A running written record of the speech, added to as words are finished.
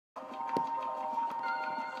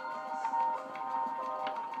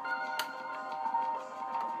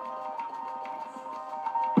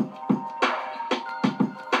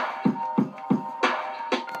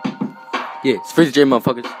Yeah, it's Freeze J,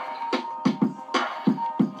 motherfuckers.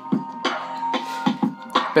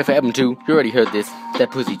 Back for album 2, you already heard this. That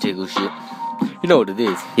pussy tickle shit. You know what it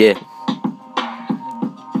is, yeah.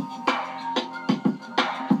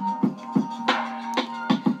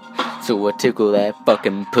 So I tickle that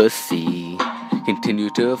fucking pussy. Continue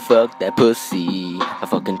to fuck that pussy. I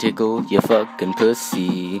fucking tickle your fucking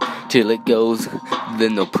pussy till it goes,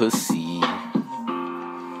 then no pussy.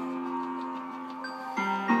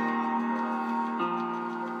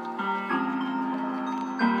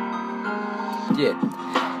 Yeah.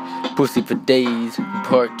 Pussy for days,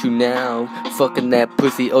 part 2 now. Fucking that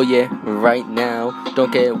pussy, oh yeah, right now.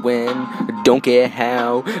 Don't care when, don't care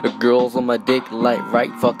how. Girls on my dick like right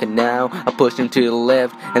fucking now. I push him to the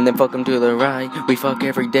left and then fuck him to the right. We fuck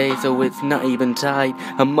every day so it's not even tight.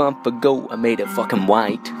 A month ago I made it fucking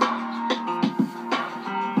white.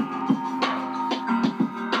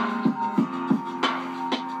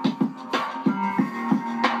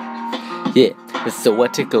 Yeah, so I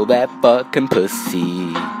tickle that fucking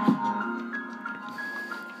pussy.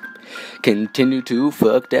 Continue to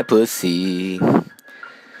fuck that pussy.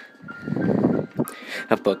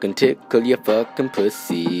 I fucking tickle your fucking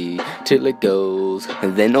pussy till it goes,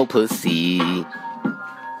 and then no pussy.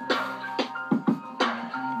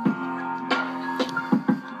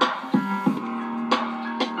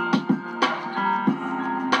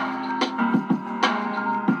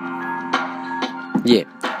 Yeah.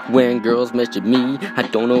 When girls message me, I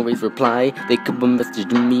don't always reply. They keep on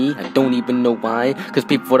messaging me, I don't even know why. Cause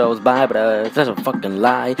people thought I was bi, but that's a fucking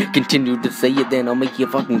lie. Continue to say it, then I'll make you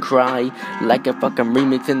fucking cry. Like a fucking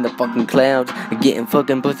remix in the fucking clouds. Getting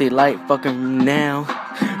fucking pussy like fucking now.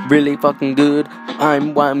 Really fucking good,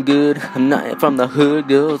 I'm good. I'm not from the hood,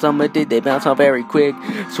 girls on my dick, they bounce off very quick.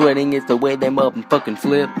 Sweating is the way them up and fucking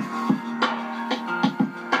flip.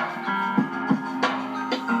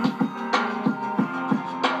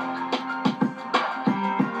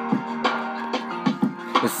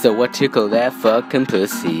 So I tickle that fucking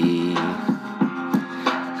pussy.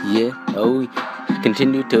 Yeah, oh,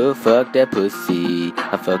 continue to fuck that pussy.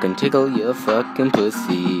 I fucking tickle your fucking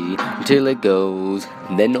pussy until it goes,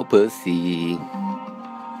 then no pussy.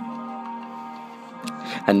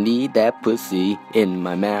 I need that pussy in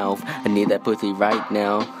my mouth. I need that pussy right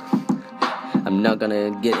now. I'm not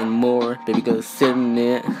gonna get any more, baby, go sit in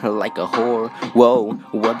it like a whore. Whoa,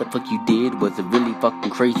 what the fuck you did was really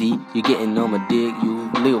fucking crazy. You getting on my dick,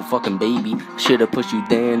 you little fucking baby. Should've pushed you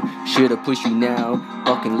then, should've pushed you now.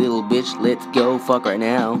 Fucking little bitch, let's go fuck right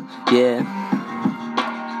now, yeah.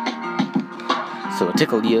 So I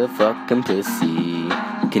tickle your fucking pussy.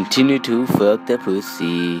 Continue to fuck that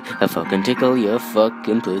pussy. I fucking tickle your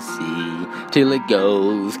fucking pussy till it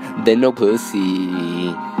goes, then no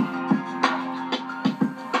pussy.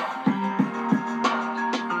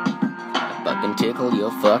 Fucking tickle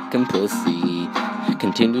your fucking pussy.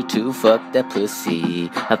 Continue to fuck that pussy.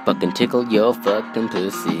 I fucking tickle your fucking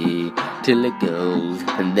pussy till it goes,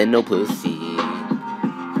 and then no pussy.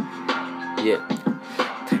 Yeah.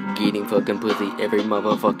 Getting fucking pussy every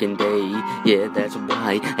motherfucking day. Yeah, that's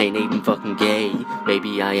why I ain't even fucking gay.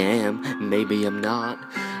 Maybe I am, maybe I'm not.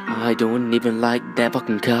 I don't even like that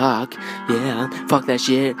fucking cock. Yeah, fuck that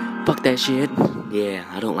shit, fuck that shit. Yeah,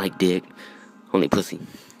 I don't like dick, only pussy.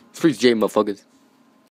 It's Freeze J, motherfuckers.